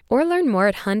dealer or learn more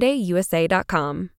at HyundaiUSA.com.